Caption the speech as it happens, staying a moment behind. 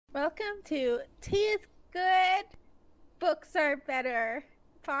Welcome to Tea is Good, Books Are Better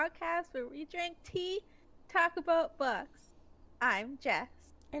podcast where we drink tea, talk about books. I'm Jess.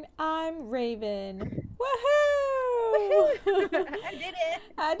 And I'm Raven. Woohoo! Woohoo! I did it!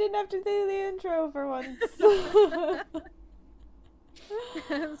 I didn't have to do the intro for once.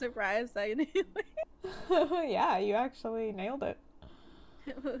 I'm surprised I knew it. Yeah, you actually nailed it.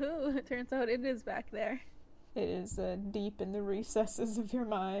 Woohoo! It turns out it is back there. It is deep in the recesses of your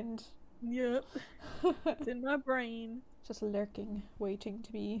mind. Yep. It's in my brain. Just lurking, waiting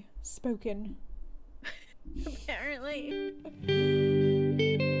to be spoken. Apparently.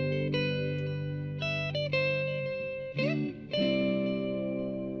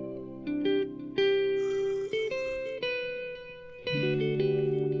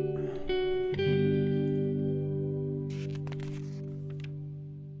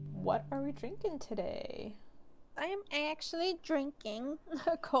 What are we drinking today? I am actually drinking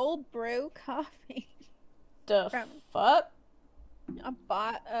a cold brew coffee. The From- fuck? I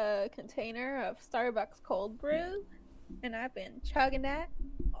bought a container of Starbucks cold brew, and I've been chugging that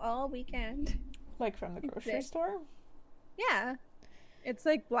all weekend. Like from the grocery Sick. store? Yeah, it's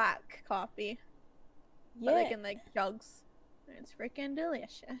like black coffee, Yeah. but like in like jugs. It's freaking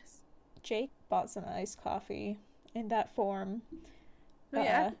delicious. Jake bought some iced coffee in that form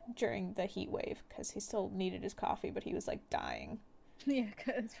Yeah, during the heat wave because he still needed his coffee, but he was like dying. yeah,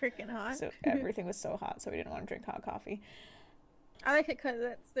 cause it's freaking hot. So everything was so hot, so we didn't want to drink hot coffee. I like it because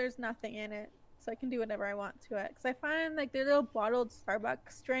there's nothing in it, so I can do whatever I want to it. Because I find like their little bottled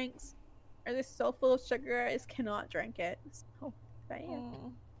Starbucks drinks are just so full of sugar, I just cannot drink it. So bad.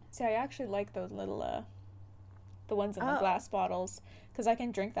 See, I actually like those little, the ones in the Oh. glass bottles because I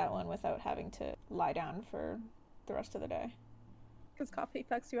can drink that one without having to lie down for the rest of the day. Because coffee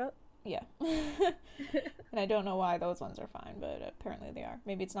fucks you up. Yeah. And I don't know why those ones are fine, but apparently they are.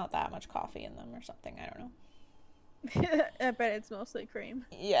 Maybe it's not that much coffee in them or something. I don't know. I bet it's mostly cream.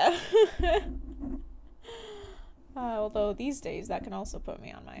 Yeah. Although these days that can also put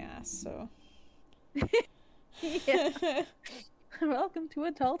me on my ass, so. Yeah. Welcome to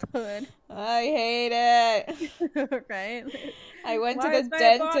adulthood. I hate it. Right? I went Why to is the my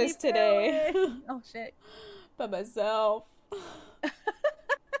dentist body today failing? Oh shit. by myself.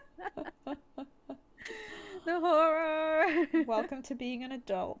 The horror. Welcome to being an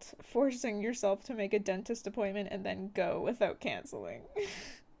adult, forcing yourself to make a dentist appointment and then go without canceling.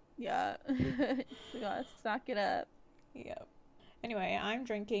 Yeah. You gotta stock it up. Yep. Anyway, I'm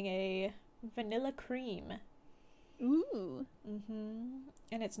drinking a vanilla cream. Ooh.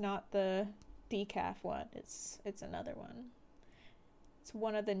 And it's not the decaf one. It's another one. It's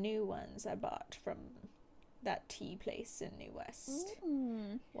one of the new ones I bought from that tea place in New West.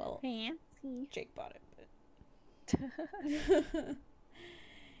 Mm. Well, Fancy. Jake bought it, but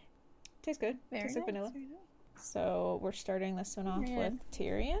tastes good. Very Tastes like nice, vanilla. very nice. So we're starting this one off Yeah. with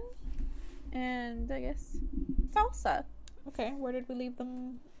Tyrion. And I guess salsa. Okay, where did we leave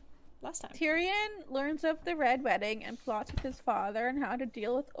them last time? Tyrion learns of the Red Wedding and plots with his father on how to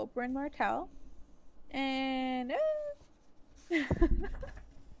deal with Oberyn Martell. And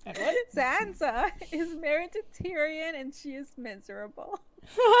And what? Sansa is married to Tyrion and she is miserable.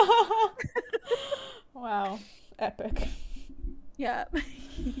 Wow, epic. Yeah.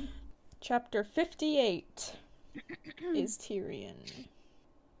 Chapter 58 is Tyrion.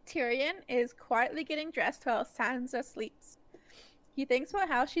 Tyrion is quietly getting dressed while Sansa sleeps. He thinks about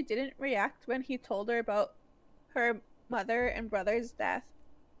how she didn't react when he told her about her mother and brother's death,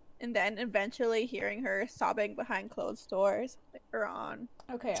 and then eventually hearing her sobbing behind closed doors later on.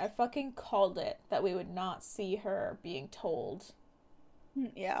 Okay, I fucking called it that we would not see her being told.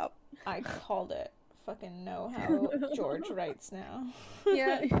 Yeah. I called it. Fucking know how George writes now.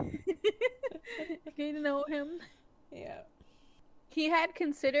 Yeah. Getting to know him. Yeah. He had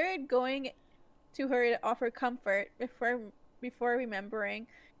considered going to her to offer comfort before remembering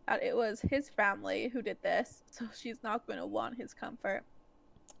that it was his family who did this, so she's not going to want his comfort.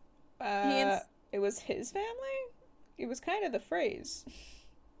 It was his family? It was kind of the phrase.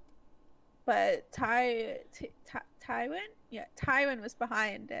 But Tywin? Yeah, Tywin was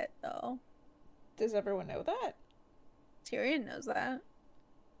behind it, though. Does everyone know that? Tyrion knows that.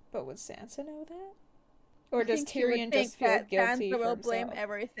 But would Sansa know that? Or I does think he would Tyrion think just feel that guilty Sansa for will himself? blame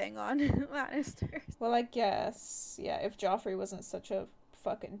everything on Lannisters. Well, I guess, yeah, if Joffrey wasn't such a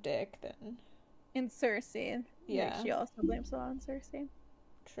fucking dick, then And Cersei. Yeah. Like, she also blames it on Cersei.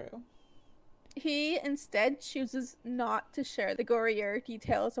 true. He instead chooses not to share the gorier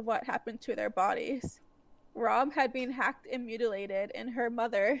details of what happened to their bodies. Robb had been hacked and mutilated, and her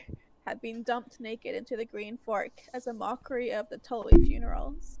mother had been dumped naked into the Green Fork as a mockery of the Tully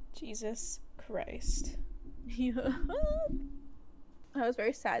funerals. Jesus Christ. Yeah. I was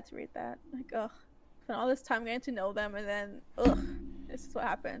very sad to read that. Like, ugh. Spent all this time getting to know them, and then, ugh, this is what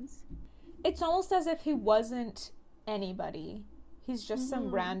happens. It's almost as if he wasn't anybody. He's just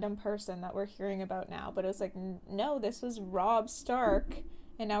some random person that we're hearing about now. But it was like, no, this was Robb Stark.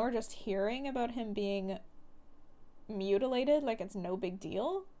 And now we're just hearing about him being mutilated like it's no big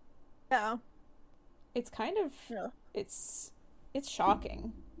deal. Yeah. It's kind of... Yeah. It's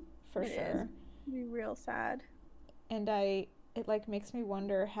shocking, for sure. It'd be real sad. And it, like, makes me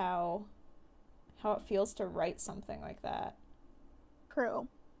wonder how it feels to write something like that. True.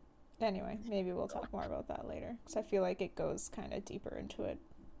 Anyway, maybe we'll talk more about that later, because I feel like it goes kind of deeper into it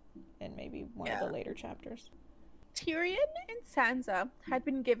in maybe one of the later chapters. Tyrion and Sansa had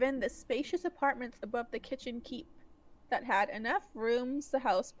been given the spacious apartments above the kitchen keep that had enough rooms to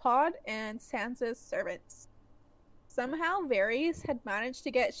house Pod and Sansa's servants. Somehow Varys had managed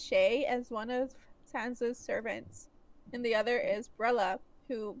to get Shae as one of Sansa's servants, and the other is Brella,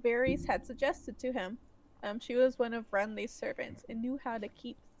 who Varys had suggested to him. She was one of Renly's servants and knew how to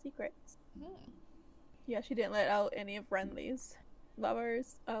keep secrets. Yeah, she didn't let out any of Renly's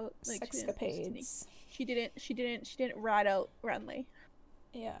lovers out. Like, sexcapades. She didn't rat out Renly.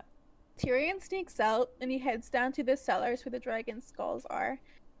 Yeah. Tyrion sneaks out and he heads down to the cellars where the dragon skulls are,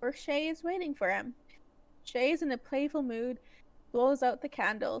 where Shae is waiting for him. Shae is in a playful mood, blows out the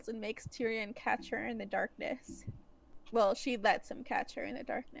candles, and makes Tyrion catch her in the darkness. Well, she lets him catch her in the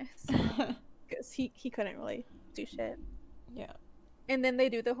darkness. Because he couldn't really do shit. Yeah. And then they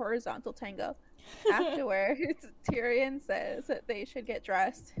do the horizontal tango. Afterwards, Tyrion says that they should get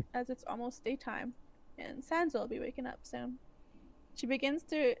dressed, as it's almost daytime, and Sansa will be waking up soon. She begins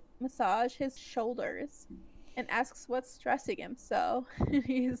to massage his shoulders and asks what's stressing him. So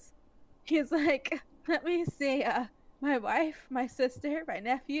he's like, let me see, my wife, my sister, my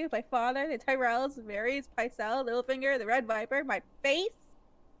nephew, my father, the Tyrells, Varys, Pycelle, Littlefinger, the Red Viper, my face.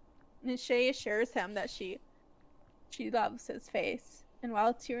 And Shae assures him that she loves his face. And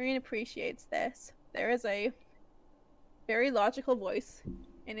while Tyrion appreciates this, there is a very logical voice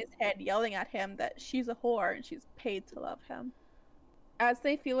in his head yelling at him that she's a whore and she's paid to love him. As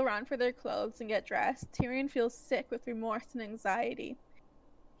they feel around for their clothes and get dressed, Tyrion feels sick with remorse and anxiety.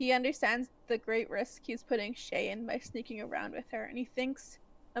 He understands the great risk he's putting Shae in by sneaking around with her, and he thinks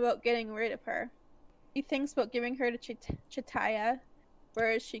about getting rid of her. He thinks about giving her to Chitaya,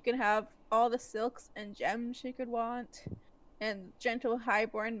 where she can have all the silks and gems she could want, and gentle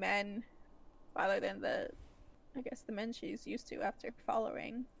highborn men, rather than the men she's used to after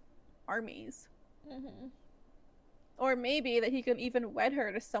following armies. Mm-hmm. Or maybe that he could even wed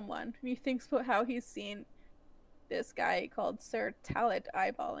her to someone. He thinks about how he's seen this guy called Sir Talad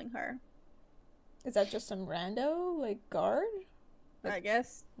eyeballing her. Is that just some rando, like, guard? I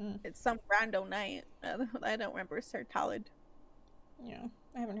guess. It's some rando knight. I don't remember Sir Talad. Yeah,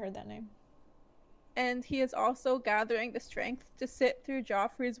 I haven't heard that name. And he is also gathering the strength to sit through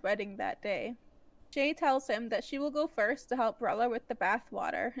Joffrey's wedding that day. Shae tells him that she will go first to help Brella with the bath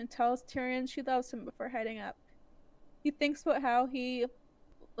water, and tells Tyrion she loves him before heading up. He thinks about how he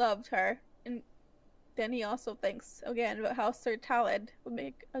loved her, and then he also thinks again about how Sir Talad would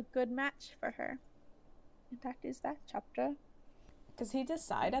make a good match for her. And that is that chapter. Does he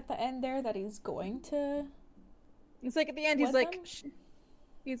decide at the end there that he's going to? It's like at the end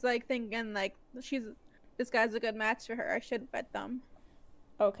he's like thinking like this guy's a good match for her. I should wed them.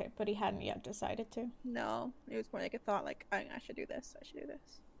 Okay, but he hadn't yet decided to. No, it was more like a thought. Like I should do this. I should do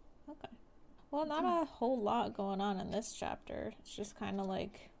this. Okay. Well, not a whole lot going on in this chapter. It's just kind of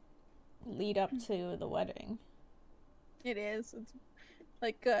like lead up to the wedding. It is. It's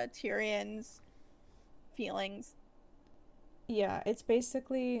like Tyrion's feelings. Yeah, it's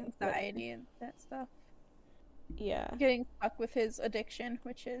basically anxiety and that stuff. Yeah. Getting stuck with his addiction,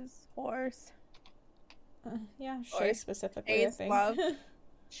 which is horse. Yeah, Shae specifically, Shae's I think. Love.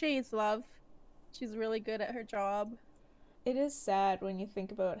 Shae's love. She's really good at her job. It is sad when you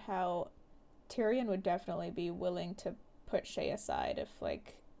think about how Tyrion would definitely be willing to put Shae aside if,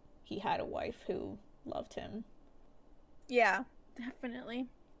 like, he had a wife who loved him. Yeah, definitely.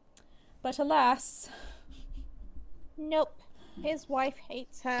 But alas. Nope. His wife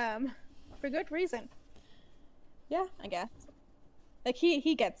hates him. For good reason. Yeah. I guess. Like,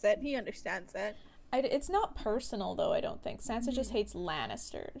 he gets it. He understands it. It's not personal, though, I don't think. Sansa just hates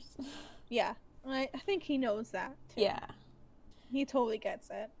Lannisters. Yeah. I think he knows that, too. Yeah. He totally gets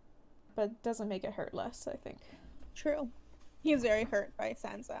it. But it doesn't make it hurt less, I think. True. He's very hurt by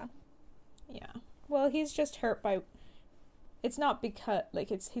Sansa. Yeah. Well, he's just hurt by... It's not because... Like,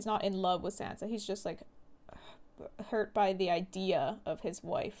 he's not in love with Sansa. He's just, like hurt by the idea of his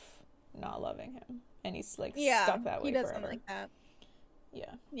wife not loving him, and he's like stuck that way he doesn't forever. like that.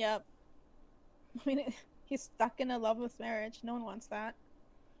 Yeah. Yep. I mean, he's stuck in a loveless marriage. No one wants that.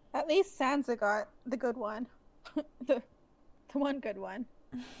 At least Sansa got the good one. the one good one.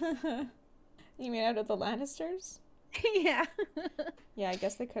 You mean out of the Lannisters? Yeah. Yeah, I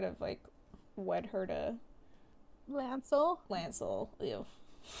guess they could have like wed her to Lancel. Ew.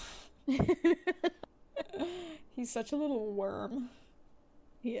 He's such a little worm.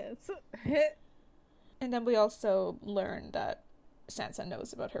 He is. And then we also learned that Sansa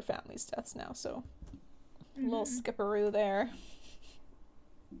knows about her family's deaths now, so a little skipperoo there.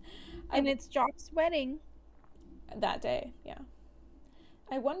 And it's Joff's wedding. That day, yeah.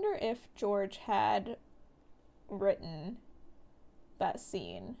 I wonder if George had written that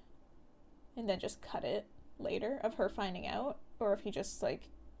scene and then just cut it later of her finding out, or if he just like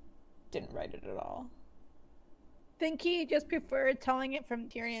didn't write it at all. I think he just preferred telling it from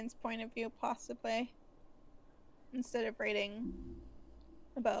Tyrion's point of view, possibly, instead of writing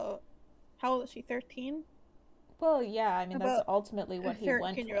about, how old is she, 13? Well, yeah, I mean, about that's ultimately what he went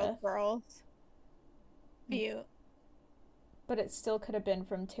with. 13-year-old girl's view. But it still could have been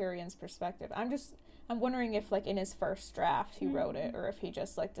from Tyrion's perspective. I'm wondering if, like, in his first draft he wrote it, or if he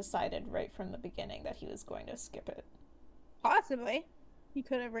just, like, decided right from the beginning that he was going to skip it. Possibly. He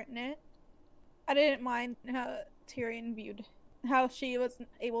could have written it. I didn't mind how Tyrion viewed how she wasn't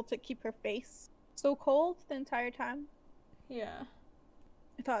able to keep her face so cold the entire time. Yeah.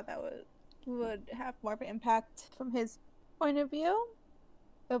 I thought that would have more of an impact from his point of view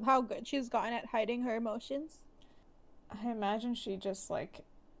of how good she's gotten at hiding her emotions. I imagine she just, like,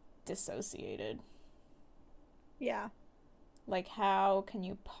 dissociated. Yeah. Like, how can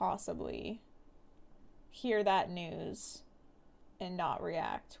you possibly hear that news and not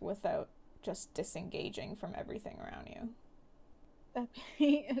react without just disengaging from everything around you? That'd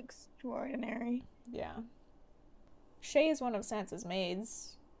be extraordinary. Yeah. Shae is one of Sansa's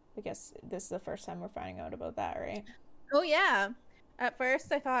maids. I guess this is the first time we're finding out about that, right? Oh, yeah. At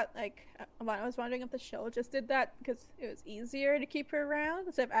first, I thought, like, I was wondering if the show just did that because it was easier to keep her around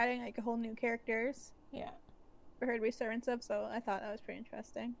instead of adding, like, a whole new characters. Yeah. For her to be servants of, so I thought that was pretty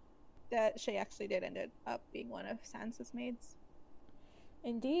interesting. That Shae actually did end up being one of Sansa's maids.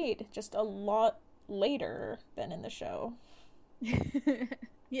 Indeed. Just a lot later than in the show.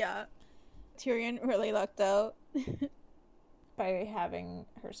 Yeah. Tyrion really lucked out. By having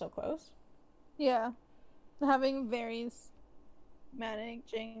her so close? Yeah. Having Varys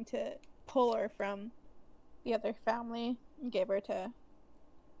managing to pull her from the other family and gave her to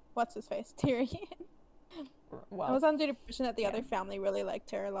what's-his-face, Tyrion. Well, I was under the impression that the other family really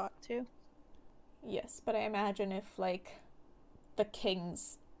liked her a lot, too. Yes, but I imagine if, like, the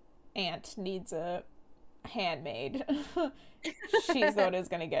king's aunt needs a handmaid, she's the one who's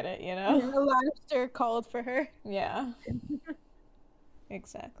gonna get it, you know? The Lannister called for her. Yeah.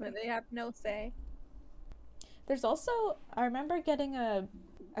 Exactly. But they have no say. There's also, I remember getting a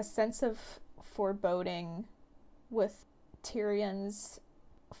sense of foreboding with Tyrion's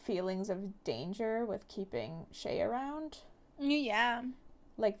feelings of danger with keeping Shae around. Yeah.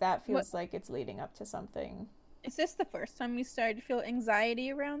 Like, that feels like it's leading up to something. Is this the first time you started to feel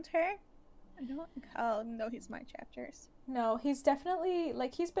anxiety around her? I don't know he's my chapters. No, he's definitely,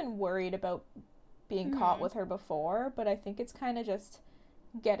 like, he's been worried about being caught with her before, but I think it's kind of just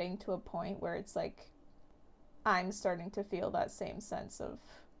getting to a point where it's like, I'm starting to feel that same sense of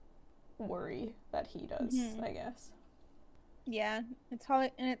worry that he does, I guess. Yeah, it's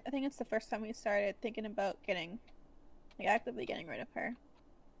probably, and I think it's the first time we started thinking about actively getting rid of her.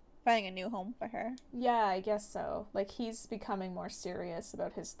 Finding a new home for her. Yeah, I guess so. Like, he's becoming more serious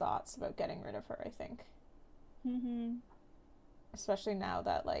about his thoughts about getting rid of her, I think. Especially now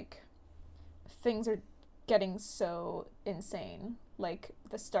that, like, things are getting so insane. Like,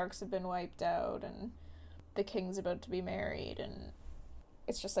 the Starks have been wiped out, and the king's about to be married, and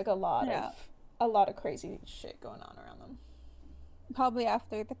it's just, like, a lot of crazy shit going on around them. Probably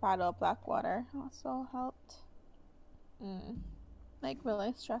after the Battle of Blackwater also helped. Like,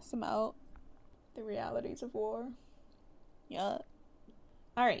 really stress him out. The realities of war. Yeah.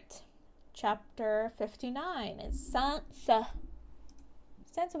 Alright. Chapter 59 is Sansa.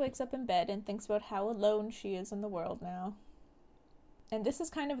 Sansa wakes up in bed and thinks about how alone she is in the world now. And this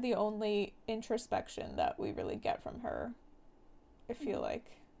is kind of the only introspection that we really get from her, I feel like.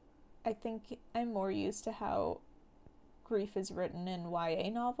 I think I'm more used to how grief is written in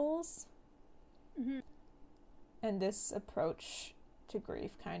YA novels. And this approach to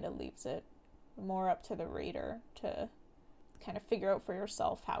grief kind of leaves it more up to the reader to kind of figure out for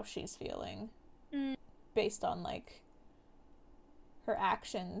yourself how she's feeling. based on, like, her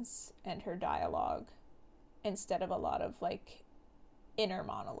actions and her dialogue instead of a lot of, like, inner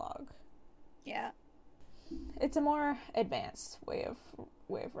monologue. Yeah. It's a more advanced way of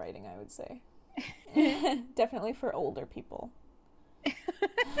writing, I would say. Definitely for older people.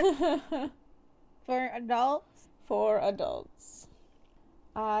 For adults? For adults.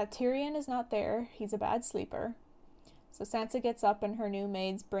 Tyrion is not there. He's a bad sleeper. So Sansa gets up and her new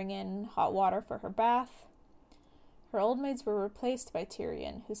maids bring in hot water for her bath. Her old maids were replaced by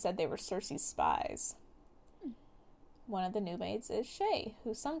Tyrion, who said they were Cersei's spies. One of the new maids is Shae,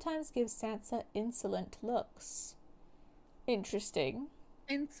 who sometimes gives Sansa insolent looks. Interesting.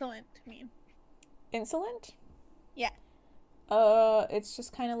 Insolent, to me. Insolent? Yeah. It's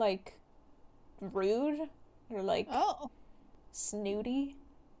just kind of like rude or like snooty.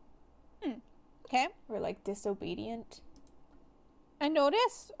 Okay. Or like disobedient. I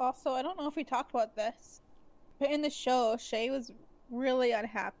noticed also, I don't know if we talked about this, but in the show, Shae was really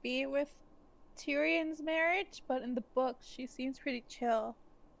unhappy with Tyrion's marriage, but in the book, she seems pretty chill.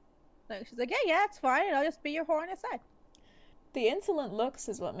 Like, she's like, yeah, it's fine. I'll just be your whore on the side. The insolent looks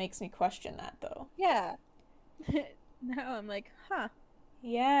is what makes me question that, though. Yeah. Now I'm like, huh.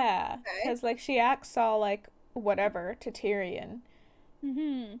 Yeah. Because, like, she acts all, like, whatever to Tyrion.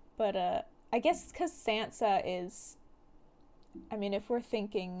 Mm-hmm. But, I guess because Sansa is... I mean, if we're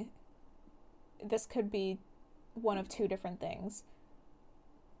thinking... This could be one of two different things.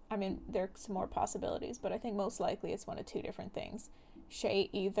 I mean, there's more possibilities, but I think most likely it's one of two different things. Shae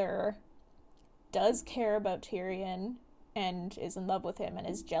either does care about Tyrion and is in love with him and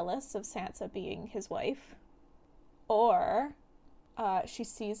is jealous of Sansa being his wife, or she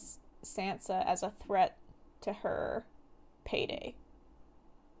sees Sansa as a threat to her payday.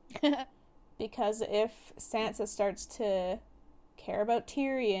 Because if Sansa starts to care about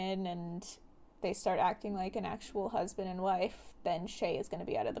Tyrion and they start acting like an actual husband and wife, then Shae is going to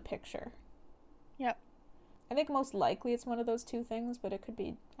be out of the picture. Yep. I think most likely it's one of those two things, but it could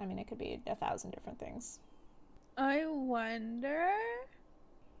be 1,000 different things. I wonder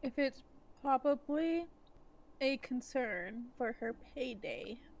if it's probably a concern for her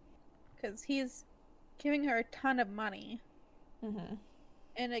payday. Because he's giving her a ton of money. Mm-hmm.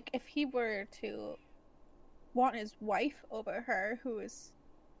 And, like, if he were to want his wife over her, who is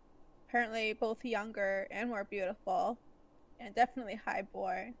apparently both younger and more beautiful, and definitely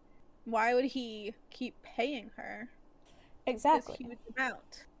highborn, why would he keep paying her Exactly. this huge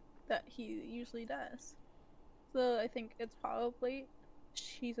amount that he usually does? So I think it's probably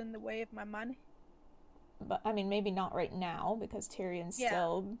she's in the way of my money. But I mean, maybe not right now because Tyrion's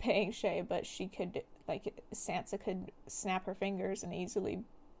still paying Shae, but she could, like, Sansa could snap her fingers and easily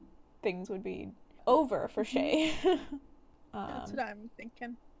things would be over for Shae. That's what I'm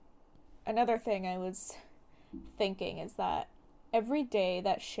thinking. Another thing I was thinking is that every day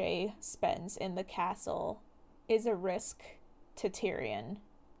that Shae spends in the castle is a risk to Tyrion.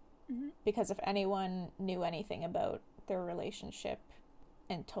 Mm-hmm. Because if anyone knew anything about their relationship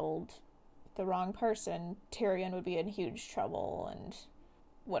and told the wrong person, Tyrion would be in huge trouble and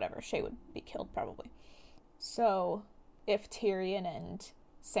whatever, Shae would be killed probably. So if Tyrion and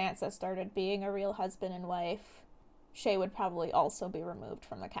Sansa started being a real husband and wife, Shae would probably also be removed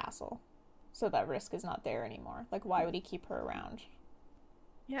from the castle. So that risk is not there anymore. Like, why would he keep her around?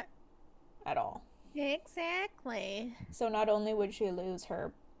 Yeah. At all. Exactly. So not only would she lose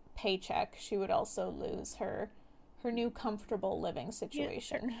her paycheck, she would also lose her new comfortable living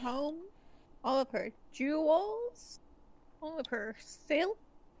situation. Her home, all of her jewels, all of her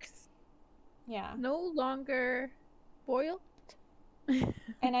silks. Yeah. No longer boiled.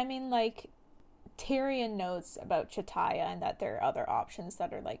 And I mean, like, Tyrion knows about Chitaya and that there are other options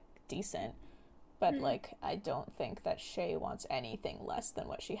that are, like, decent. But, like, I don't think that Shae wants anything less than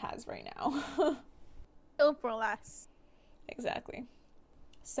what she has right now. Go for less. Exactly.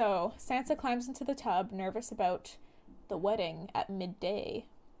 So, Sansa climbs into the tub, nervous about the wedding at midday.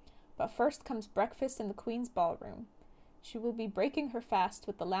 But first comes breakfast in the Queen's ballroom. She will be breaking her fast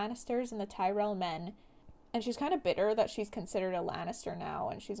with the Lannisters and the Tyrell men, and she's kind of bitter that she's considered a Lannister now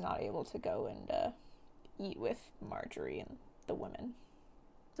and she's not able to go and eat with Marjorie and the women.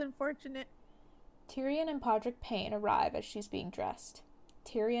 It's unfortunate. Tyrion and Podrick Payne arrive as she's being dressed.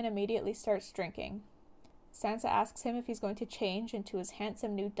 Tyrion immediately starts drinking. Sansa asks him if he's going to change into his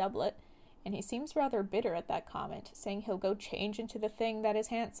handsome new doublet, and he seems rather bitter at that comment, saying he'll go change into the thing that is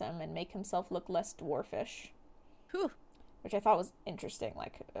handsome and make himself look less dwarfish. Whew. Which I thought was interesting,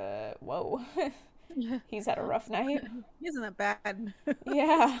 like, whoa. He's had a rough night. He isn't that bad.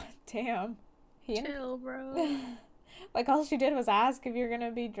 Yeah, damn. Chill, bro. Like, all she did was ask if you're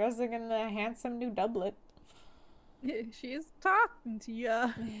gonna be dressing in the handsome new doublet. She's talking to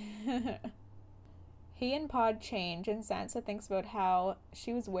ya. He and Pod change, and Sansa thinks about how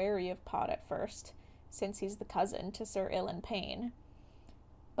she was wary of Pod at first, since he's the cousin to Sir Ilan Payne.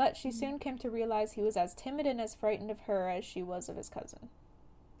 But she soon came to realize he was as timid and as frightened of her as she was of his cousin.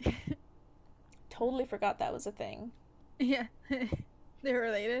 Totally forgot that was a thing. Yeah. They're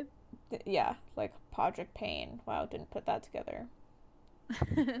related. Yeah, like Podrick Payne. Wow, didn't put that together.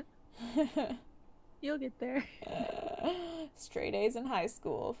 You'll get there. Straight A's in high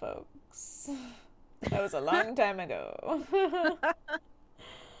school, folks. That was a long time ago.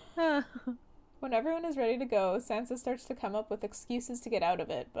 When everyone is ready to go, Sansa starts to come up with excuses to get out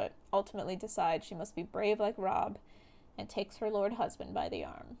of it, but ultimately decides she must be brave like Robb and takes her lord husband by the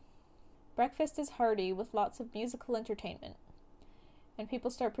arm. Breakfast is hearty with lots of musical entertainment, and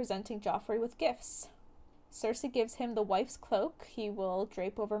people start presenting Joffrey with gifts. Cersei gives him the wife's cloak he will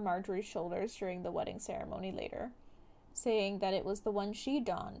drape over Marjorie's shoulders during the wedding ceremony later, saying that it was the one she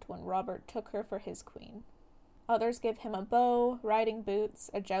donned when Robert took her for his queen. Others give him a bow, riding boots,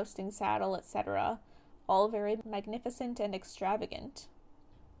 a jousting saddle, etc., all very magnificent and extravagant.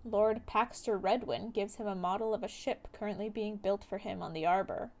 Lord Paxter Redwyn gives him a model of a ship currently being built for him on the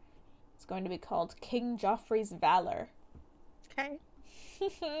Arbor. It's going to be called King Joffrey's Valor. Okay.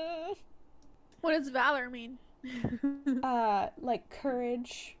 What does valor mean? Like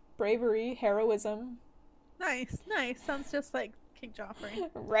courage, bravery, heroism. Nice. Sounds just like King Joffrey.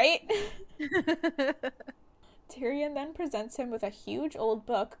 Right? Tyrion then presents him with a huge old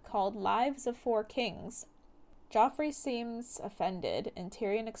book called Lives of Four Kings. Joffrey seems offended, and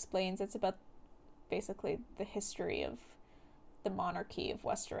Tyrion explains it's about basically the history of the monarchy of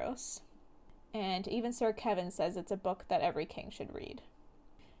Westeros. And even Sir Kevin says it's a book that every king should read.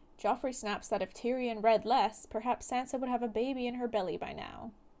 Joffrey snaps that if Tyrion read less, perhaps Sansa would have a baby in her belly by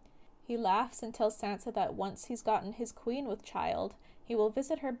now. He laughs and tells Sansa that once he's gotten his queen with child, he will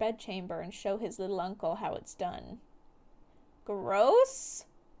visit her bedchamber and show his little uncle how it's done. Gross?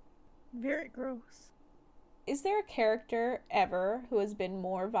 Very gross. Is there a character ever who has been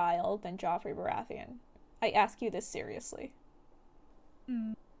more vile than Joffrey Baratheon? I ask you this seriously.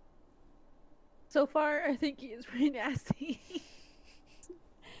 So far, I think he is pretty nasty.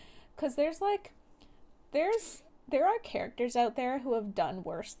 Because there are characters out there who have done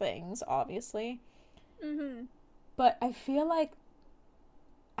worse things, obviously. Mm-hmm. But I feel like,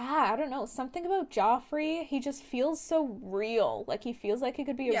 I don't know, something about Joffrey, he just feels so real. Like, he feels like he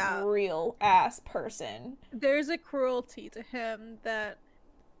could be a real ass person. There's a cruelty to him that,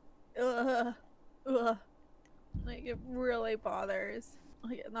 like, it really bothers.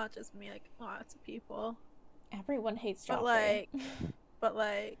 Like, not just me, like, lots of people. Everyone hates Joffrey. But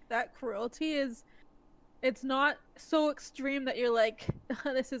that cruelty is, it's not so extreme that you're like,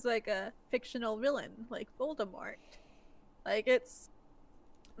 this is like a fictional villain, like Voldemort. Like, it's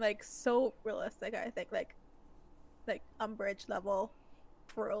like so realistic, I think, like Umbridge level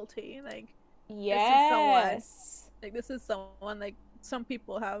cruelty. Like, yes, this is someone like some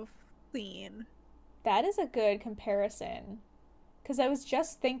people have seen. That is a good comparison, because I was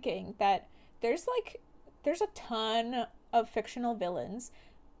just thinking that there's a ton of fictional villains,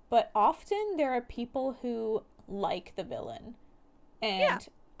 but often there are people who like the villain, and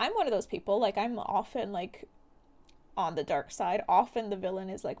I'm one of those people. Like, I'm often like on the dark side. Often the villain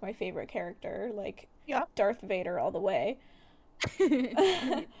is like my favorite character, like Darth Vader all the way.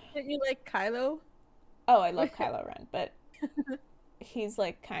 Didn't you like Kylo? Oh, I love Kylo Ren, but he's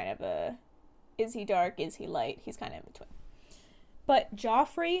like kind of a, is he dark, is he light? He's kind of in between. But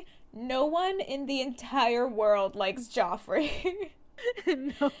Joffrey, no one in the entire world likes Joffrey.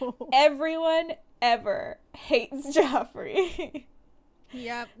 No. Everyone ever hates Joffrey.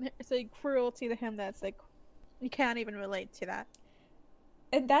 Yeah, it's like cruelty to him that's like, you can't even relate to that.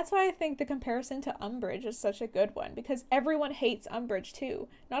 And that's why I think the comparison to Umbridge is such a good one, because everyone hates Umbridge too.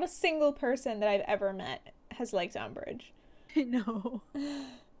 Not a single person that I've ever met has liked Umbridge. No.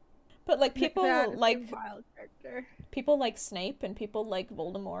 But like people like wild character. People like Snape and people like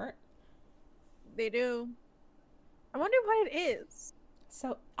Voldemort. They do. I wonder what it is.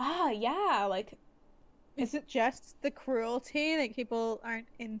 So yeah, like, is it just the cruelty? Like, people aren't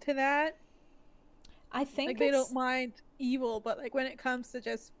into that? I think like they don't mind evil, but like when it comes to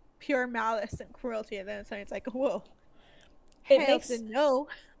just pure malice and cruelty, and then it's like, whoa.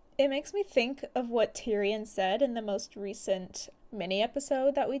 It makes me think of what Tyrion said in the most recent mini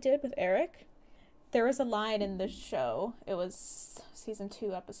episode that we did with Eric. There was a line in the show, it was season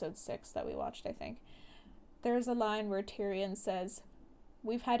 2 episode 6 that we watched, I think. There's a line where Tyrion says,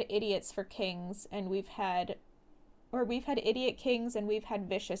 "We've had idiots for kings, and we've had or we've had idiot kings and we've had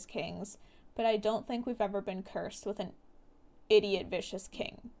vicious kings, but I don't think we've ever been cursed with an idiot vicious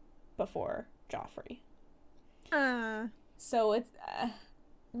king before Joffrey. So it's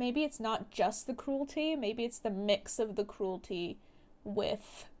maybe it's not just the cruelty, maybe it's the mix of the cruelty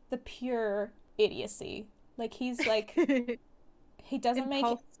with the pure idiocy. Like, he's like, he doesn't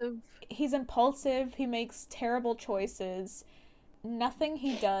impulsive. He's impulsive, he makes terrible choices. Nothing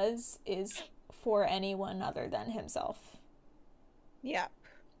he does is for anyone other than himself. Yeah.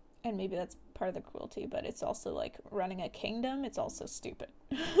 And maybe that's part of the cruelty, but it's also like running a kingdom, it's also stupid.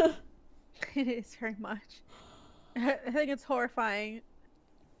 It is very much. I think it's horrifying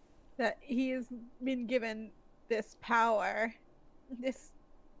that he has been given this power, this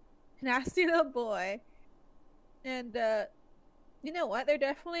nasty little boy. And you know what? There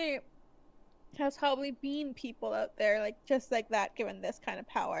definitely has probably been people out there like just like that given this kind of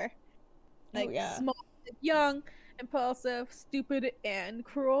power. Like, small, young, impulsive, stupid, and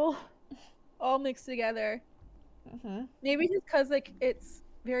cruel, all mixed together. Mm-hmm. Maybe just because like it's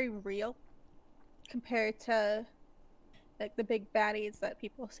very real compared to like the big baddies that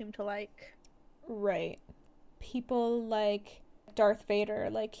people seem to like. Right. People like Darth Vader,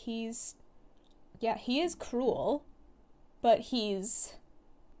 like he is cruel, but he's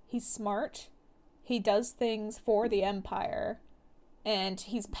smart. He does things for the Empire, and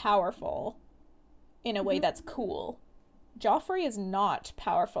he's powerful in a way that's cool. Joffrey is not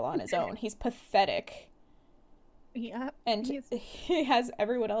powerful on his own. He's pathetic. Yeah. And he has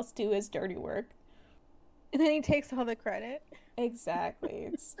everyone else do his dirty work. And then he takes all the credit. Exactly.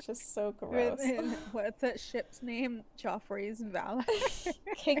 It's just so gross. What's that ship's name? Joffrey's Valor.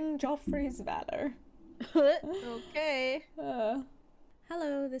 King Joffrey's Valor. Okay.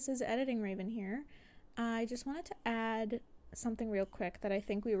 Hello, this is Editing Raven here. I just wanted to add something real quick that I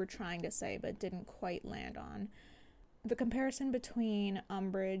think we were trying to say but didn't quite land on. The comparison between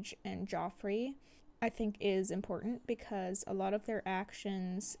Umbridge and Joffrey, I think, is important because a lot of their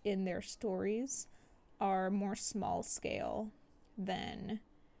actions in their stories are more small scale than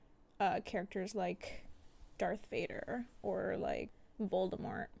characters like Darth Vader or like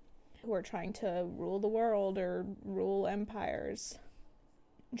Voldemort, who are trying to rule the world or rule empires.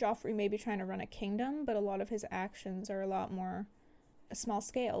 Joffrey may be trying to run a kingdom, but a lot of his actions are a lot more small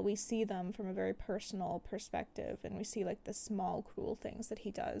scale. We see them from a very personal perspective, and we see like the small cruel things that he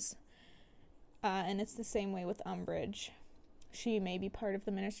does. And it's the same way with Umbridge. She may be part of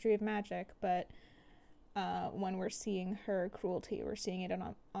the Ministry of Magic, but when we're seeing her cruelty, we're seeing it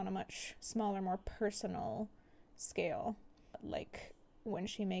on a much smaller, more personal scale. Like when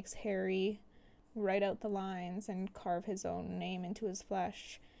she makes Harry write out the lines and carve his own name into his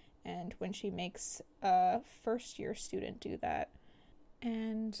flesh, and when she makes a first-year student do that.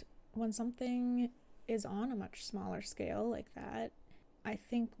 And when something is on a much smaller scale like that, I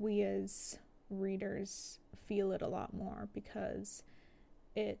think we as readers feel it a lot more because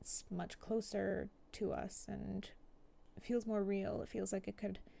it's much closer to us and it feels more real. It feels like it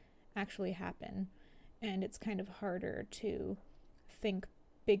could actually happen, and it's kind of harder to think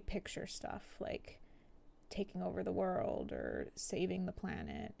big picture stuff like taking over the world or saving the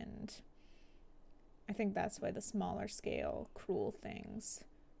planet. And I think that's why the smaller scale cruel things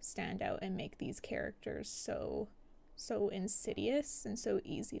stand out and make these characters so insidious and so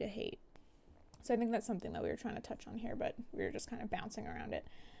easy to hate. So I think that's something that we were trying to touch on here, but we were just kind of bouncing around it.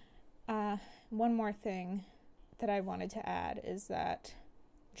 One more thing that I wanted to add is that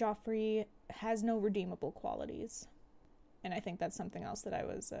Joffrey has no redeemable qualities. And I think that's something else that I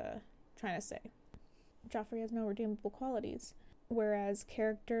was trying to say. Joffrey has no redeemable qualities. Whereas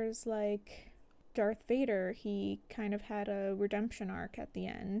characters like Darth Vader, he kind of had a redemption arc at the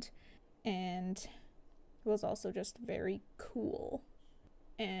end and was also just very cool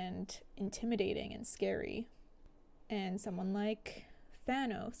and intimidating and scary. And someone like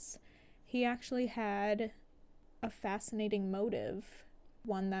Thanos, he actually had a fascinating motive,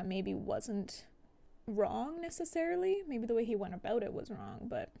 one that maybe wasn't wrong necessarily. Maybe the way he went about it was wrong,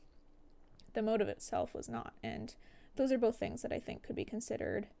 but the motive itself was not. And those are both things that I think could be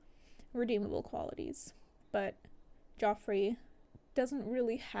considered redeemable qualities. But Joffrey doesn't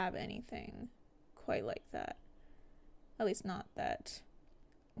really have anything quite like that. At least not that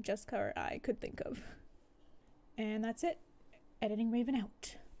Jessica or I could think of. And that's it. Editing Raven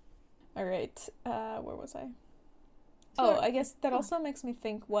out. Alright, where was I? Oh, I guess that also makes me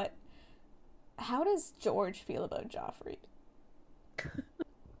think, how does George feel about Joffrey?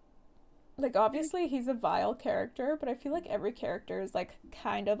 Like, obviously he's a vile character, but I feel like every character is like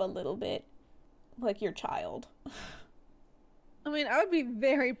kind of a little bit like your child. I mean, I would be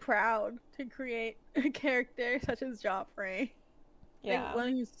very proud to create a character such as Joffrey. Yeah. Like, one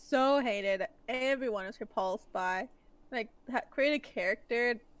who's so hated, everyone is repulsed by. Like, create a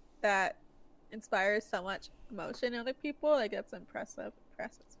character that inspires so much emotion in other people. Like, that's impressive.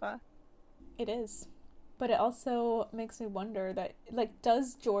 Impressive stuff. It is. But it also makes me wonder that, like,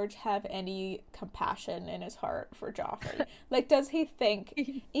 does George have any compassion in his heart for Joffrey? Like, does he think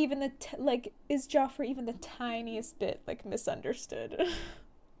even is Joffrey even the tiniest bit, like, misunderstood? I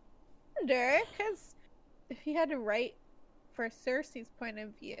wonder, because if he had to write for Cersei's point of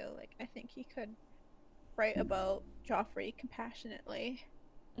view, like, I think he could write about Joffrey compassionately.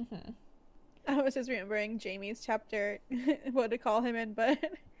 Mm-hmm. I was just remembering Jaime's chapter, what to call him in, but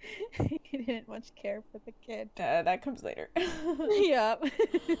he didn't much care for the kid. That comes later. Yep.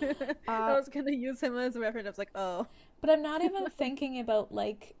 I was gonna use him as a reference. I was like, oh. But I'm not even thinking about,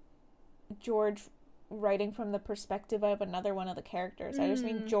 like, George writing from the perspective of another one of the characters. I just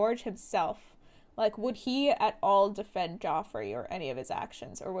mean George himself. Like, would he at all defend Joffrey or any of his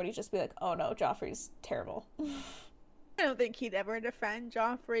actions? Or would he just be like, oh no, Joffrey's terrible? I don't think he'd ever defend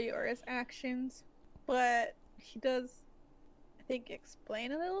Joffrey or his actions. But he does, I think,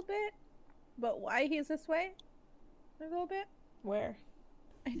 explain a little bit about why he's this way. A little bit. Where?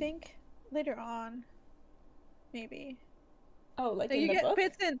 I think later on. Maybe. Oh, like so in you the get book?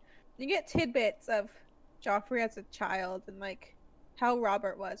 You get tidbits of Joffrey as a child and, like, how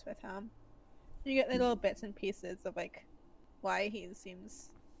Robert was with him. You get little bits and pieces of, like, why he seems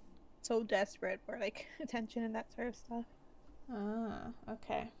so desperate for, like, attention and that sort of stuff. Ah,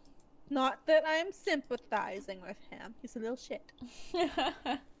 okay. Not that I'm sympathizing with him. He's a little shit.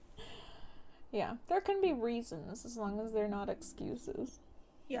 Yeah, there can be reasons as long as they're not excuses.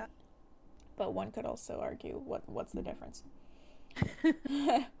 Yeah. But one could also argue what's the difference?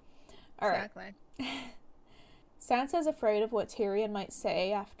 All Exactly. Right. Sansa's afraid of what Tyrion might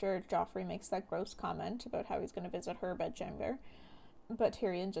say after Joffrey makes that gross comment about how he's going to visit her bedchamber. But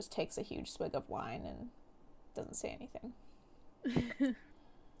Tyrion just takes a huge swig of wine and doesn't say anything.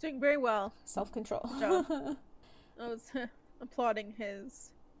 Doing very well. Self-control. I was applauding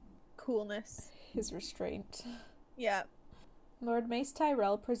his coolness. His restraint. Yeah. Lord Mace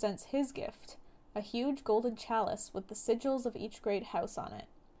Tyrell presents his gift, a huge golden chalice with the sigils of each great house on it.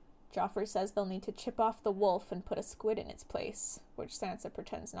 Joffrey says they'll need to chip off the wolf and put a squid in its place, which Sansa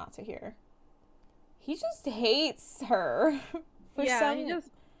pretends not to hear. He just hates her.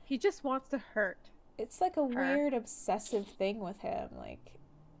 He just wants to hurt. It's like a weird obsessive thing with him, like,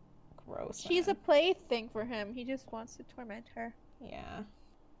 gross. She's a plaything for him. He just wants to torment her. Yeah.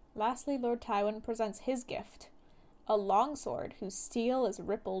 Lastly, Lord Tywin presents his gift, a longsword whose steel is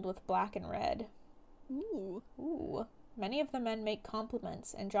rippled with black and red. Ooh. Many of the men make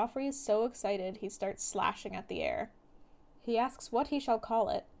compliments, and Joffrey is so excited he starts slashing at the air. He asks what he shall call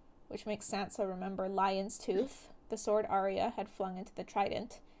it, which makes Sansa remember Lion's Tooth, the sword Arya had flung into the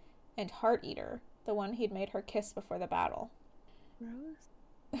trident, and Heart Eater, the one he'd made her kiss before the battle.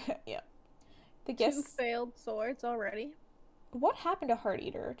 Gross. Yeah. The guests... 2 failed swords already. What happened to Heart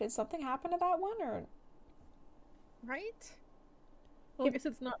Eater? Did something happen to that one, or...? Right? Well, I guess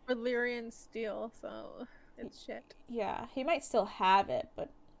it's not Valyrian steel, so it's shit. Yeah, he might still have it, but...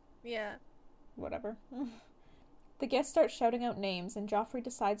 Yeah. Whatever. The guests start shouting out names, and Joffrey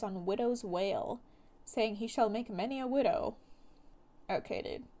decides on Widow's Wail, saying he shall make many a widow. Okay,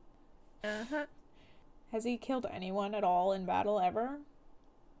 dude. Uh-huh. Has he killed anyone at all in battle ever?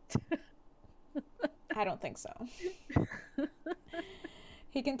 I don't think so.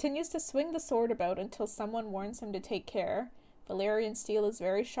 He continues to swing the sword about until someone warns him to take care. Valyrian steel is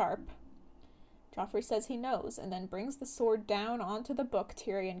very sharp. Joffrey says he knows, and then brings the sword down onto the book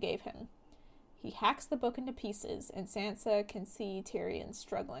Tyrion gave him. He hacks the book into pieces, and Sansa can see Tyrion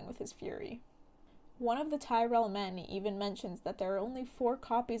struggling with his fury. One of the Tyrell men even mentions that there are only 4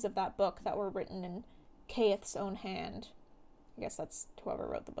 copies of that book that were written in Caeth's own hand. I guess that's whoever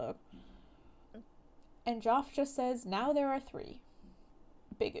wrote the book. And Joff just says, now there are 3.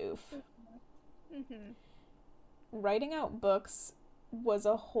 Big oof. Mm-hmm. Writing out books was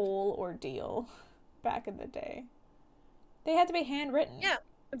a whole ordeal back in the day. They had to be handwritten. Yeah,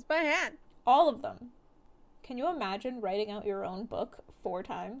 it's by hand. All of them. Can you imagine writing out your own book 4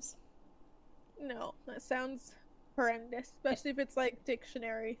 times? No, that sounds horrendous, especially if it's like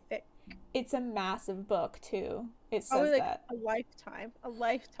dictionary thick. It's a massive book too. It says probably like that. a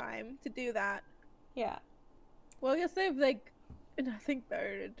lifetime to do that. Yeah. Well, I guess they have like nothing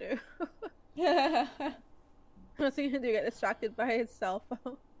better to do. What's he gonna do? Get distracted by his cell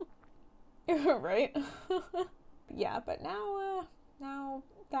phone? Right. Yeah, but now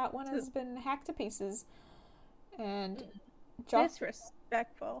that one has been hacked to pieces, and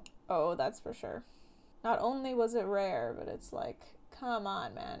Disrespectful. Oh, that's for sure. Not only was it rare, but it's like, come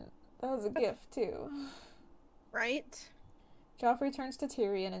on, man. That was a gift, too. Right? Joffrey turns to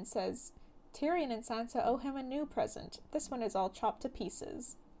Tyrion and says, Tyrion and Sansa owe him a new present. This one is all chopped to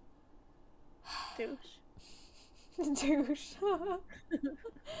pieces. Douche. Douche.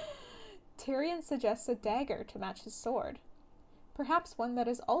 Tyrion suggests a dagger to match his sword. Perhaps one that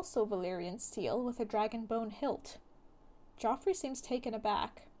is also Valyrian steel with a dragon bone hilt. Joffrey seems taken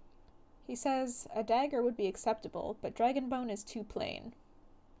aback. He says a dagger would be acceptable, but dragon bone is too plain.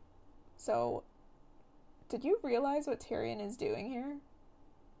 So, did you realize what Tyrion is doing here?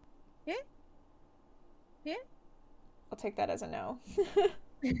 Yeah. Yeah. I'll take that as a no.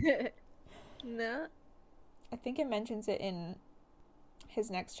 No. I think it mentions it in his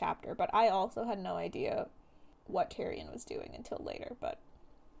next chapter, but I also had no idea what Tyrion was doing until later, but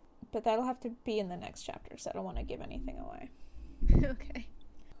that'll have to be in the next chapter, so I don't want to give anything away. Okay.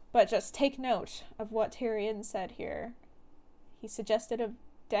 But just take note of what Tyrion said here. He suggested a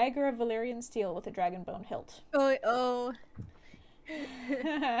dagger of Valyrian steel with a dragon bone hilt. Oh.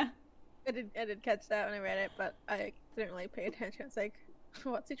 I did catch that when I read it, but I didn't really pay attention. It's like,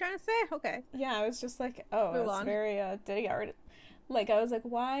 what's he trying to say? Okay. Yeah, I was just like, oh, Move it's on. very, did he already... Like, I was like,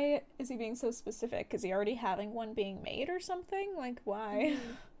 why is he being so specific? Is he already having one being made or something? Like, why?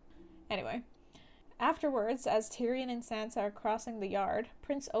 Mm-hmm. Anyway. Afterwards, as Tyrion and Sansa are crossing the yard,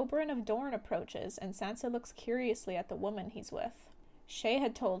 Prince Oberyn of Dorne approaches, and Sansa looks curiously at the woman he's with. Shae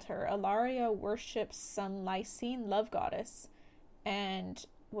had told her Ellaria worships some Lycene love goddess, and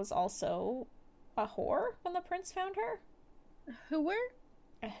was also a whore when the prince found her? Whoer?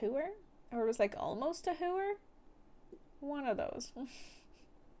 A hooer? Or was like almost a hooer? One of those.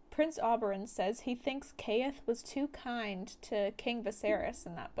 Prince Oberyn says he thinks Caeth was too kind to King Viserys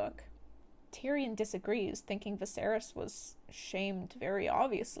in that book. Tyrion disagrees, thinking Viserys was shamed very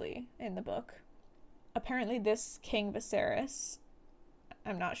obviously in the book. Apparently this King Viserys,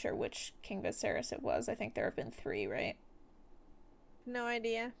 I'm not sure which King Viserys it was. I think there have been 3, right? No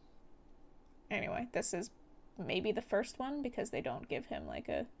idea. Anyway, this is maybe the first one because they don't give him like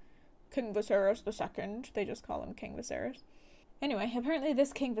a King Viserys II. They just call him King Viserys. Anyway, apparently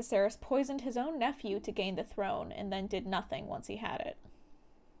this King Viserys poisoned his own nephew to gain the throne and then did nothing once he had it.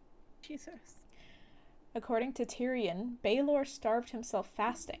 Jesus. According to Tyrion, Baelor starved himself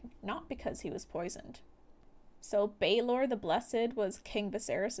fasting, not because he was poisoned. So Baelor the Blessed was King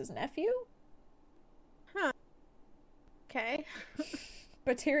Viserys' nephew? Huh. Okay.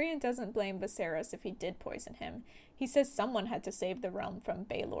 But Tyrion doesn't blame Viserys if he did poison him. He says someone had to save the realm from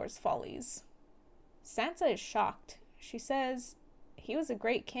Baelor's follies. Sansa is shocked. She says he was a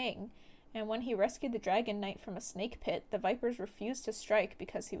great king, and when he rescued the Dragon Knight from a snake pit, the Vipers refused to strike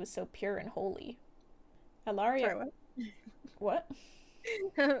because he was so pure and holy. Ellaria... Sorry, what?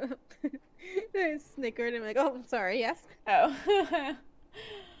 What? I snickered and I'm like, oh, I'm sorry, yes. Oh.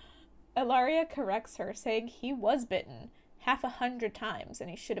 Ellaria corrects her, saying he was bitten 100 times and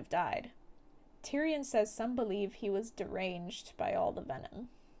he should have died. Tyrion says some believe he was deranged by all the venom.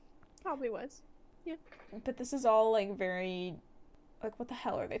 Probably was. Yeah. But this is all like very... Like, what the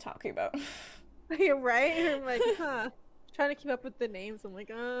hell are they talking about? You're right. I'm like, trying to keep up with the names. I'm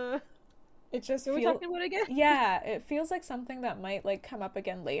like, It just What are we talking about again? Yeah, it feels like something that might like come up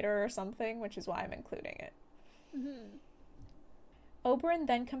again later or something, which is why I'm including it. Mm-hmm. Oberyn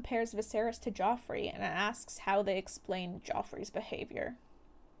then compares Viserys to Joffrey and asks how they explain Joffrey's behavior.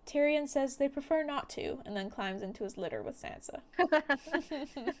 Tyrion says they prefer not to, and then climbs into his litter with Sansa.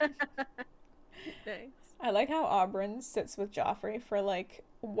 Thanks. I like how Oberyn sits with Joffrey for like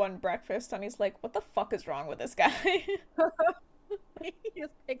one breakfast and he's like, what the fuck is wrong with this guy? He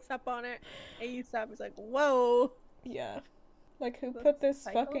just picks up on it and you stop. He's like, whoa. Yeah. Like, who That's put this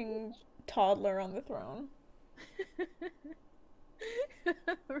psycho. fucking toddler on the throne?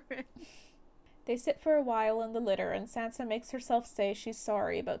 Right. They sit for a while in the litter and Sansa makes herself say she's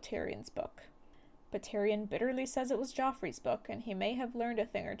sorry about Tyrion's book. But Tyrion bitterly says it was Joffrey's book and he may have learned a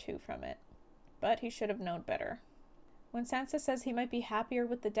thing or two from it. But he should have known better. When Sansa says he might be happier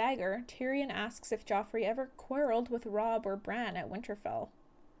with the dagger, Tyrion asks if Joffrey ever quarreled with Robb or Bran at Winterfell.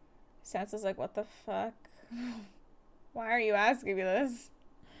 Sansa's like, what the fuck? Why are you asking me this?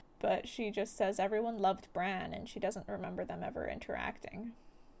 But she just says everyone loved Bran and she doesn't remember them ever interacting.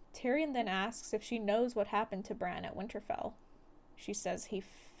 Tyrion then asks if she knows what happened to Bran at Winterfell. She says he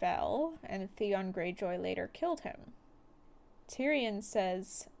fell and Theon Greyjoy later killed him. Tyrion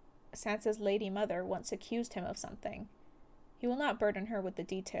says Sansa's Lady Mother once accused him of something. He will not burden her with the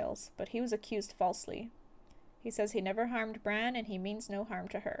details, but he was accused falsely. He says he never harmed Bran and he means no harm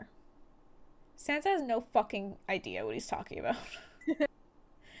to her. Sansa has no fucking idea what he's talking about.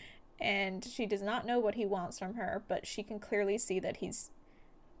 And she does not know what he wants from her, but she can clearly see that he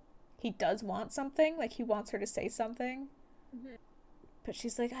does want something, like he wants her to say something. Mm-hmm. But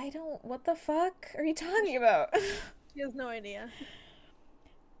she's like, what the fuck are you talking about? She has no idea.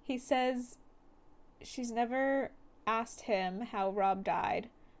 He says she's never asked him how Robb died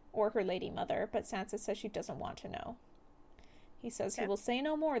or her lady mother, but Sansa says she doesn't want to know. He says he will say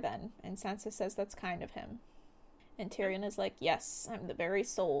no more then, and Sansa says that's kind of him. And Tyrion is like, yes, I'm the very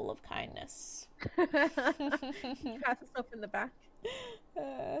soul of kindness. Pats himself in the back.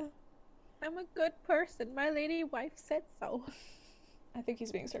 I'm a good person. My lady wife said so. I think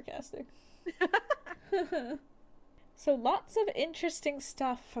he's being sarcastic. So lots of interesting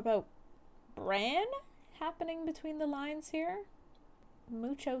stuff about Bran happening between the lines here.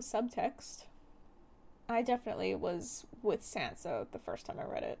 Mucho subtext. I definitely was with Sansa the first time I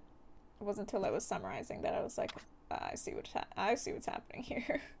read it. It wasn't until I was summarizing that I was like, I see what's happening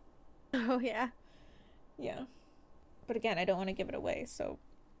here. Oh yeah. Yeah. But again, I don't want to give it away, so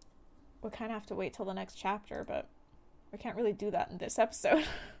we'll kind of have to wait till the next chapter, but we can't really do that in this episode.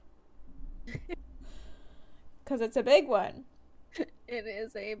 Because it's a big one. It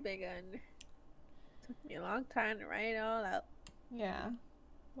is a big one. Took me a long time to write it all out. Yeah.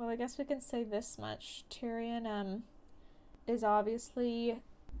 Well, I guess we can say this much. Tyrion is obviously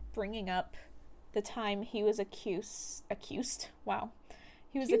bringing up the time he was accused. Wow.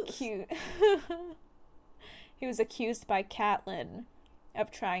 He was accused. He was accused by Catelyn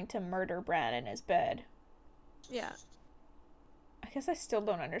of trying to murder Bran in his bed. Yeah. I guess I still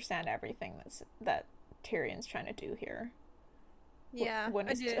don't understand everything that Tyrion's trying to do here. Yeah,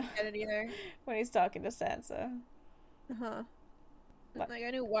 I didn't get it either. When he's talking to Sansa. Uh-huh. Like,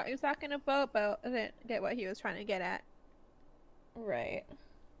 I knew what he was talking about, but I didn't get what he was trying to get at. Right.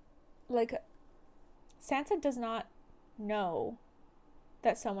 Like, Sansa does not know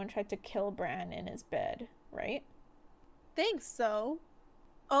that someone tried to kill Bran in his bed, right? Think so.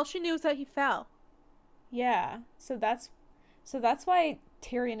 All she knew was that he fell. Yeah. So that's why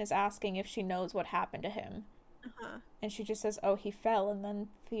Tyrion is asking if she knows what happened to him. Uh-huh. And she just says, oh, he fell, and then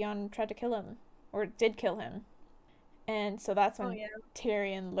Theon tried to kill him. Or did kill him. And so that's when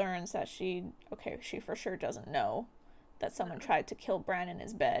Tyrion learns that she for sure doesn't know that someone tried to kill Bran in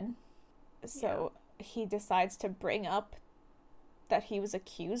his bed. So he decides to bring up that he was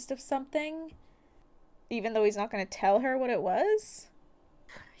accused of something, even though he's not going to tell her what it was.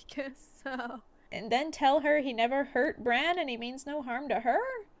 I guess so. And then tell her he never hurt Bran and he means no harm to her?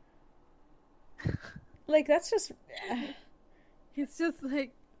 Like, that's just... He's just,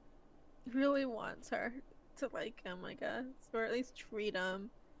 like, really wants her to like him, I guess. Or at least treat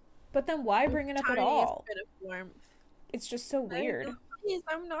him. But then why bring it up at all? Bit of warmth. It's just so weird. Please,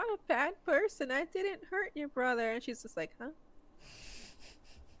 I'm not a bad person. I didn't hurt your brother. And she's just like, huh?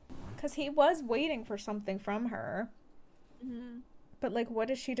 Because he was waiting for something from her. Mm-hmm. But, like, what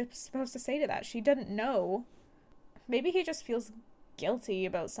is she supposed to say to that? She didn't know. Maybe he just feels guilty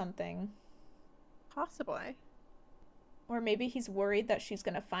about something. Possibly. Or maybe he's worried that she's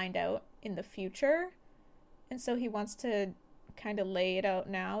going to find out in the future. And so he wants to kind of lay it out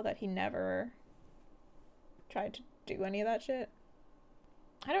now that he never tried to do any of that shit.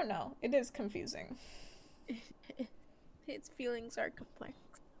 I don't know. It is confusing. His feelings are complex.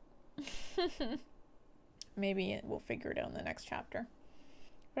 Maybe we'll figure it out in the next chapter.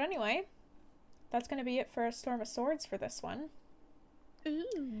 But anyway, that's going to be it for A Storm of Swords for this one.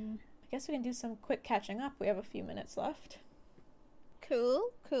 Ooh. I guess we can do some quick catching up. We have a few minutes left.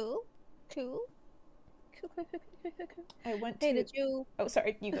 Cool. I went to... Hey, did you... Oh,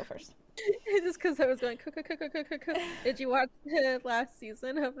 sorry. You go first. Just because I was going... Did you watch the last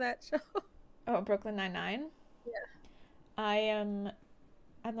season of that show? Oh, Brooklyn Nine-Nine? Yeah.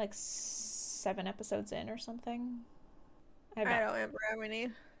 I'm like 7 episodes in or something. I don't remember how many.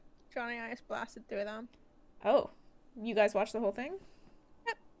 Johnny and I just blasted through them. Oh. You guys watched the whole thing?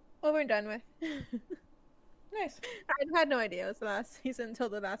 Yep. Well, we're done with. Nice. I had no idea it was the last season until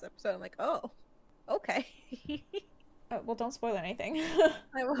the last episode. I'm like, oh, okay. Well, don't spoil anything.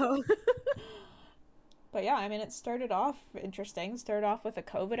 I won't. But yeah, I mean, it started off interesting. Started off with a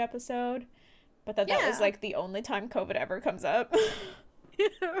COVID episode, but then that was like the only time COVID ever comes up.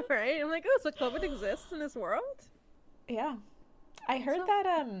 Right? I'm like, oh, so COVID exists in this world? Yeah. I heard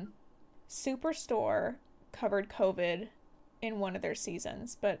that Superstore covered COVID in one of their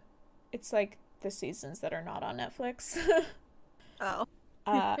seasons, but it's like the seasons that are not on Netflix. Oh.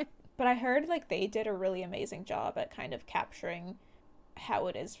 But I heard like they did a really amazing job at kind of capturing how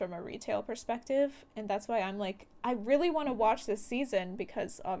it is from a retail perspective, and that's why I'm like I really want to watch this season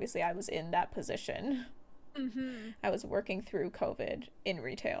because obviously I was in that position. Mm-hmm. I was working through COVID in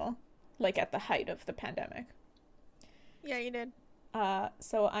retail, like at the height of the pandemic. Yeah, you did.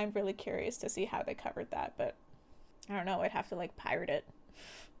 So I'm really curious to see how they covered that, but I don't know, I'd have to like pirate it.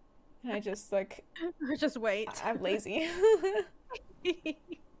 And I just like Or just wait. I'm lazy.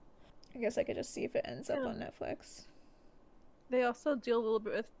 I guess I could just see if it ends up on Netflix. They also deal a little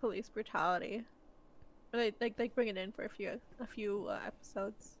bit with police brutality. Or they bring it in for a few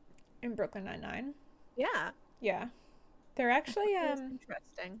episodes. In Brooklyn Nine-Nine. Yeah. Yeah. They're actually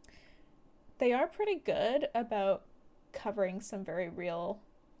interesting. They are pretty good about covering some very real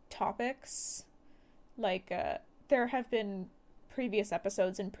topics. Like there have been previous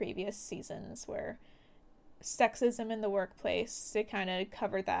episodes in previous seasons where sexism in the workplace, they kind of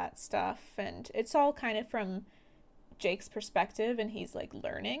cover that stuff, and it's all kind of from Jake's perspective, and he's like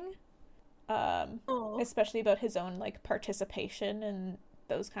learning, especially about his own like participation in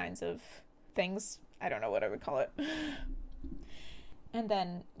those kinds of things. I don't know what I would call it. And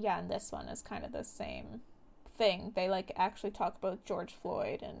then and this one is kind of the same thing. They like actually talk about George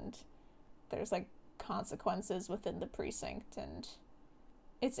Floyd, and there's like consequences within the precinct, and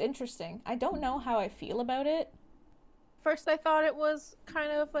it's interesting. I don't know how I feel about it. First I thought it was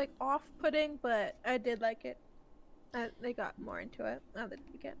kind of like off-putting, but I did like it. They got more into it now that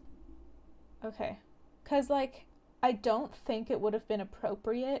we get. Okay. Because like I don't think it would have been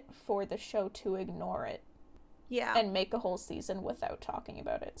appropriate for the show to ignore it. Yeah. And make a whole season without talking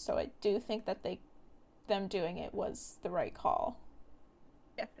about it. So I do think that them doing it was the right call.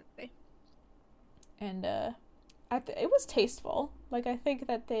 Definitely. And it was tasteful. Like I think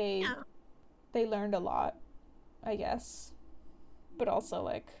that they learned a lot, I guess. But also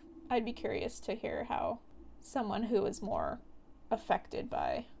like I'd be curious to hear how someone who is more affected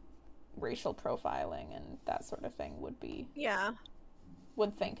by racial profiling and that sort of thing would think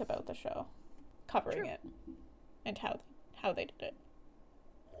about the show covering it and how they did it.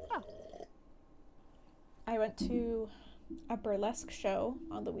 Oh. I went to a burlesque show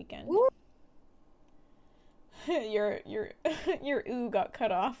on the weekend. Ooh. your ooh got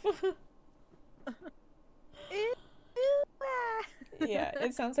cut off. Yeah,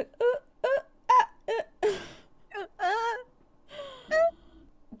 it sounds like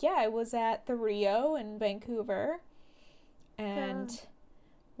Yeah, I was at the Rio in Vancouver, and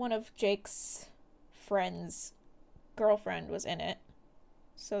one of Jake's friends' girlfriend was in it,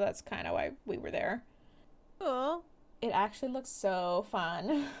 so that's kind of why we were there. Cool. It actually looks so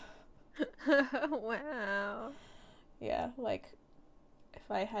fun. Wow. Yeah, like if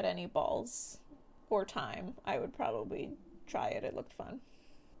I had any balls or time, I would probably try it. It looked fun.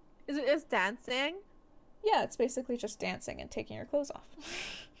 Is it just dancing? Yeah, it's basically just dancing and taking your clothes off.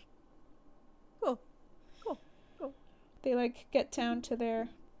 Cool. They like get down to their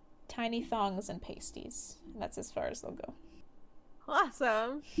tiny thongs and pasties, and that's as far as they'll go.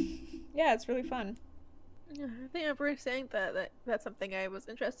 Awesome. Yeah, it's really fun. I think I remember saying that's something I was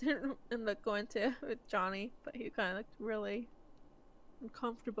interested in like going to with Johnny, but he kind of looked really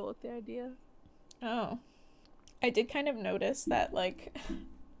uncomfortable with the idea. Oh. I did kind of notice that, like,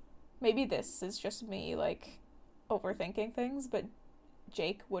 maybe this is just me, like, overthinking things, but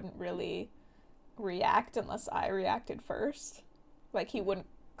Jake wouldn't really react unless I reacted first. Like, he wouldn't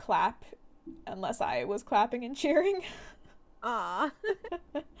clap unless I was clapping and cheering. Ah.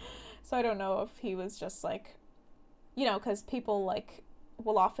 So I don't know if he was just like, you know, because people like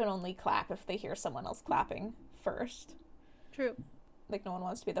will often only clap if they hear someone else clapping first. True. Like no one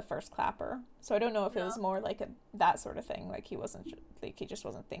wants to be the first clapper. So I don't know if it was more like that sort of thing. Like he just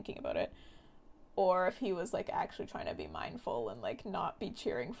wasn't thinking about it, or if he was like actually trying to be mindful and like not be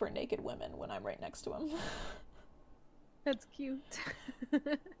cheering for naked women when I'm right next to him. That's cute.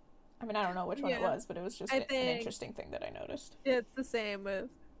 I mean, I don't know which one it was, but it was just an interesting thing that I noticed. Yeah, it's the same with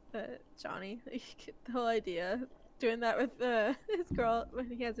Johnny. Like, the whole idea doing that with his girl when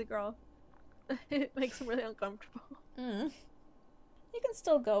he has a girl, it makes him really uncomfortable. You can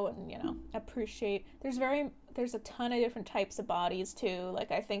still go and, you know, appreciate. There's a ton of different types of bodies too.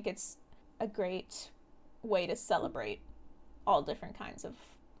 Like I think it's a great way to celebrate all different kinds of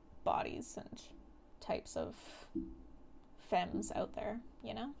bodies and types of femmes out there,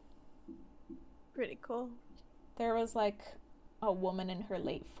 you know? Pretty cool. There was like a woman in her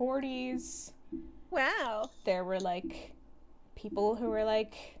late 40s. Wow. There were like people who were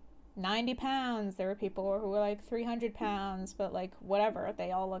like 90 pounds. There were people who were like 300 pounds, but like whatever.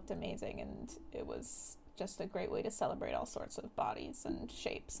 They all looked amazing, and it was just a great way to celebrate all sorts of bodies and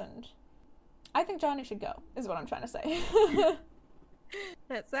shapes. And I think Johnny should go, is what I'm trying to say.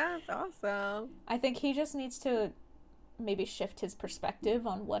 That sounds awesome. I think he just needs to maybe shift his perspective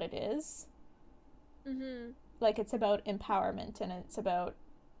on what it is. Mm-hmm. Like, it's about empowerment and it's about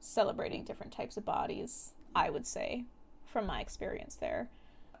celebrating different types of bodies, I would say, from my experience there.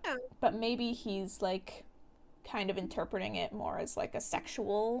 Yeah. But maybe he's, like, kind of interpreting it more as, like, a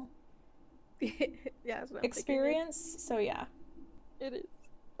sexual That's what I'm experience. So, yeah. It is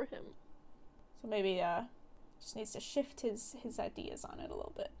for him. So maybe, just needs to shift his ideas on it a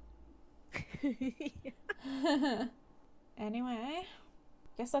little bit. Yeah. Anyway,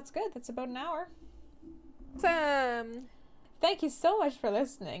 guess that's good. That's about an hour. Awesome. Thank you so much for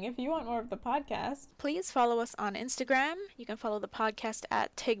listening. If you want more of the podcast, please follow us on Instagram. You can follow the podcast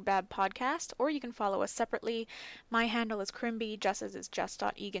at TIGBAB Podcast, or you can follow us separately. My handle is Crimby, Jess's is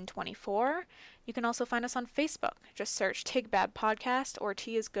just.egan24. You can also find us on Facebook. Just search TIGBAB Podcast or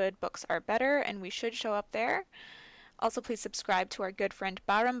Tea is Good, Books Are Better, and we should show up there. Also, please subscribe to our good friend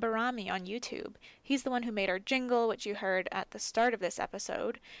Bahrami on YouTube. He's the one who made our jingle, which you heard at the start of this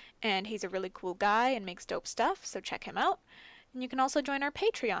episode, and he's a really cool guy and makes dope stuff, so check him out. And you can also join our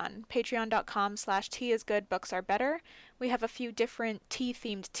Patreon, patreon.com/teaisgoodbooksarebetter. We have a few different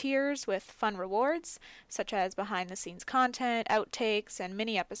tea-themed tiers with fun rewards, such as behind-the-scenes content, outtakes, and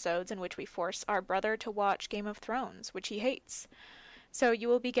mini-episodes in which we force our brother to watch Game of Thrones, which he hates. So you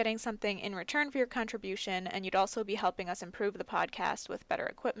will be getting something in return for your contribution, and you'd also be helping us improve the podcast with better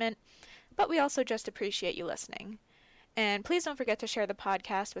equipment, but we also just appreciate you listening. And please don't forget to share the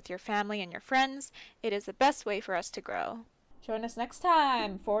podcast with your family and your friends. It is the best way for us to grow. Join us next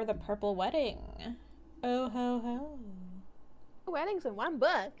time for the Purple Wedding. Oh ho ho. 2 weddings in 1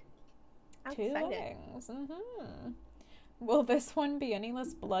 book. I'm 2 excited. weddings. Will this one be any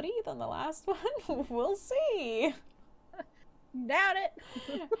less bloody than the last one? We'll see. Doubt it.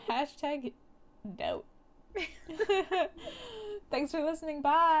 Hashtag doubt. Thanks for listening.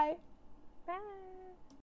 Bye. Bye.